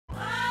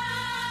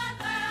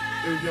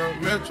If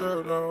young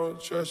Metro don't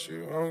trust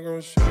you, I'm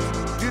gonna shoot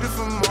you.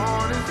 Beautiful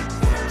morning,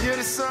 you're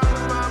the sun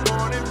of my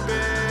morning,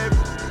 babe.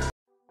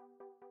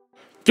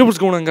 Yo, what's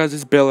going on, guys?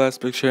 It's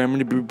Aspect here. I'm going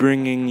to be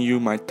bringing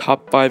you my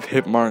top 5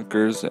 hit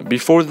markers.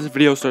 Before this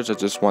video starts, I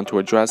just want to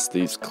address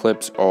these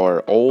clips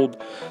are old,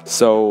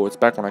 so it's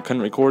back when I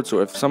couldn't record,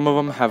 so if some of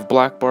them have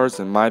black bars,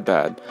 then my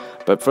bad.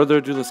 But further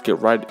ado, let's get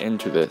right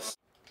into this.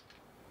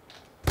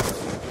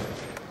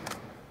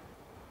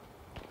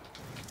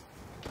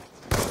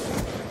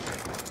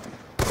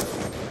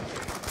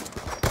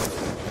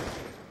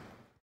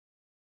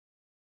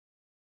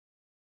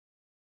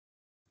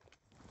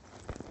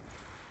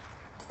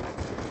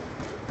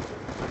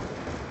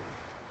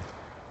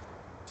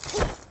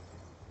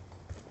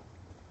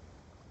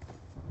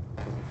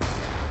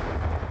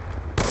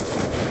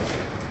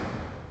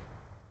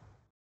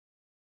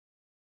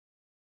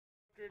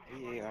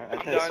 Yeah, I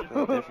thought it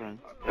was different.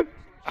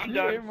 I'm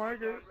done.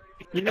 Hitmarker.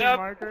 Yep.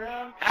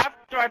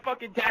 After I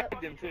fucking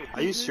tagged him too.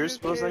 Are you sure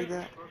supposed like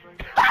that?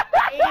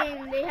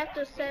 And they have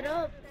to set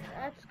up.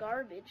 That's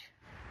garbage.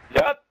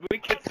 Yep, we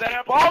can set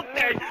up all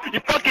day. You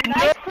fucking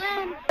Nice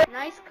clan.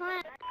 Nice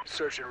clan.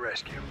 Search and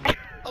rescue.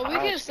 Oh, we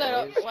can set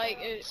up, like,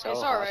 it's So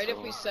alright if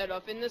hostile. we set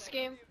up in this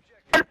game.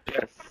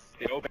 Yes,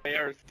 the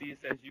OBRC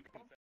says you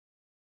can.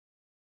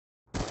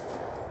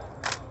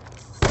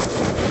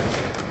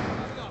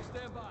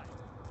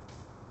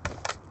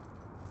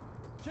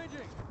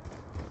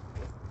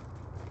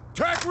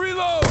 Track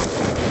reload!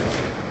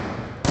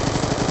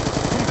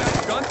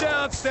 Gun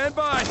down, stand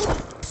by!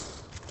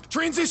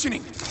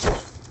 Transitioning!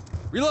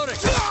 Reloading!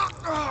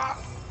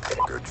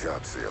 Good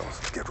job,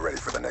 SEALs. Get ready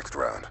for the next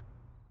round.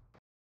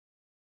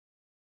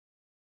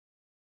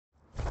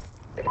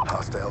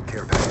 Hostile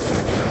care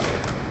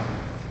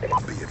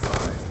package. Be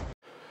advised.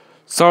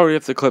 Sorry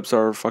if the clips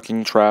are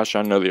fucking trash.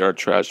 I know they are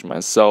trash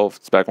myself.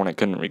 It's back when I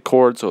couldn't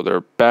record, so they're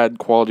bad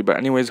quality. But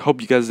anyways,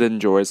 hope you guys did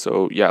enjoy.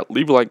 So yeah,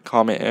 leave a like,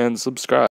 comment, and subscribe.